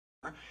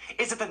here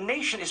is that the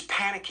nation is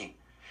panicking.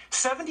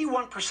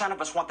 71%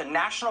 of us want the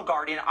National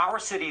Guard in our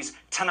cities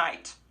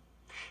tonight.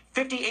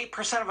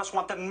 58% of us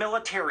want the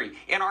military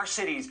in our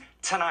cities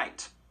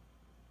tonight.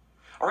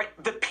 All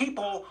right, the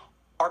people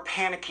are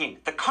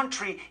panicking. The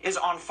country is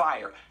on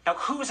fire. Now,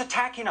 who is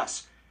attacking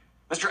us?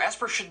 Mr.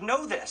 Esper should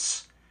know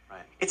this.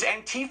 Right. It's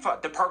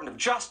Antifa, Department of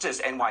Justice,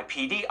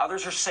 NYPD.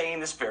 Others are saying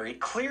this very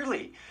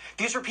clearly.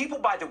 These are people,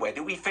 by the way,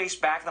 that we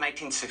faced back in the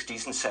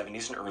 1960s and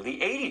 70s and early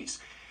 80s.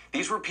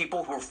 These were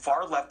people who were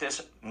far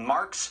leftist,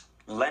 Marx,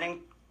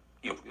 Lenin,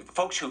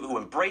 folks who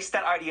embraced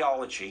that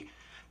ideology.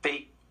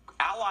 They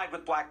allied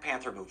with Black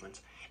Panther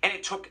movements, and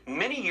it took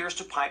many years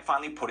to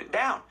finally put it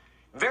down.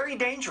 Very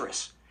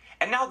dangerous.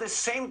 And now this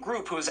same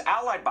group, who is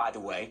allied, by the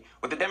way,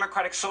 with the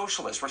Democratic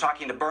Socialists, we're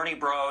talking to Bernie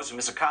Bros and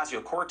Ms.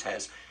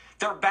 Ocasio-Cortez,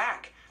 they're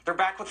back. They're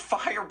back with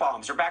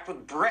firebombs. They're back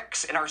with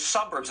bricks in our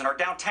suburbs and our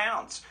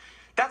downtowns.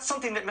 That's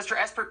something that Mr.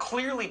 Esper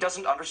clearly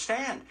doesn't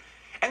understand.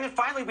 And then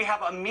finally, we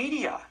have a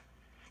media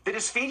that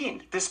is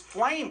feeding this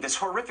flame, this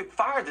horrific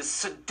fire, this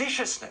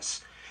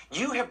seditiousness.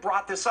 You have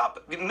brought this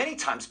up many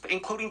times,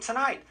 including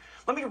tonight.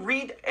 Let me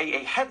read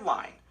a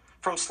headline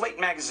from Slate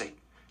magazine.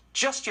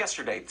 Just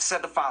yesterday, it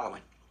said the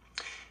following.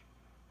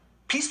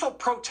 Peaceful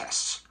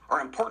protests are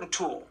an important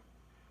tool,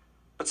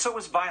 but so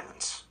is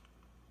violence.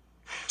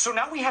 So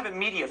now we have a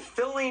media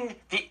filling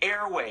the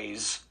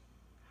airways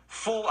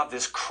full of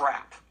this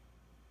crap.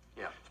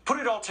 Yeah. Put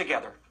it all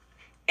together.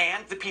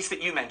 And the piece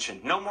that you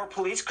mentioned, no more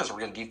police, because we're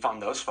going to defund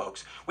those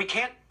folks. We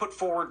can't put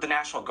forward the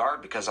National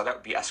Guard because that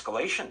would be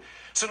escalation.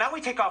 So now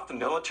we take off the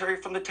military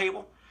from the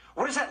table.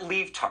 What does that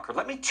leave, Tucker?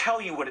 Let me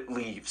tell you what it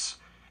leaves.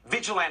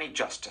 Vigilante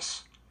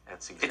justice.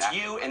 That's exactly.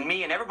 It's you and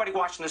me and everybody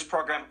watching this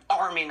program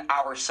arming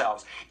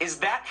ourselves. Is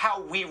that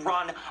how we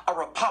run a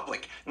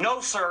republic? No,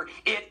 sir,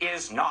 it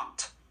is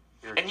not.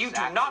 And you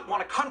do not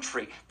want a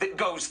country that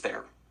goes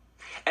there.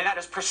 And that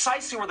is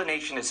precisely where the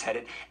nation is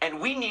headed. And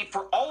we need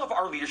for all of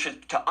our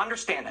leadership to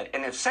understand that.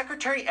 And if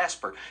Secretary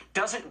Esper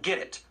doesn't get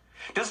it,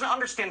 doesn't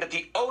understand that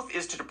the oath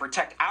is to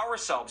protect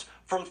ourselves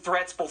from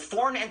threats, both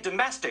foreign and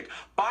domestic,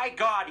 by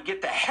God,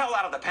 get the hell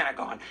out of the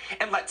Pentagon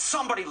and let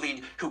somebody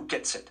lead who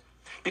gets it.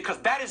 Because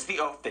that is the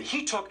oath that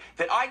he took,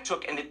 that I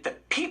took, and that the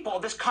people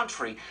of this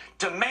country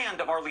demand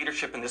of our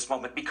leadership in this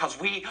moment because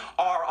we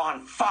are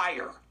on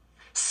fire.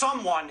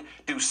 Someone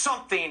do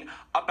something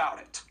about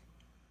it.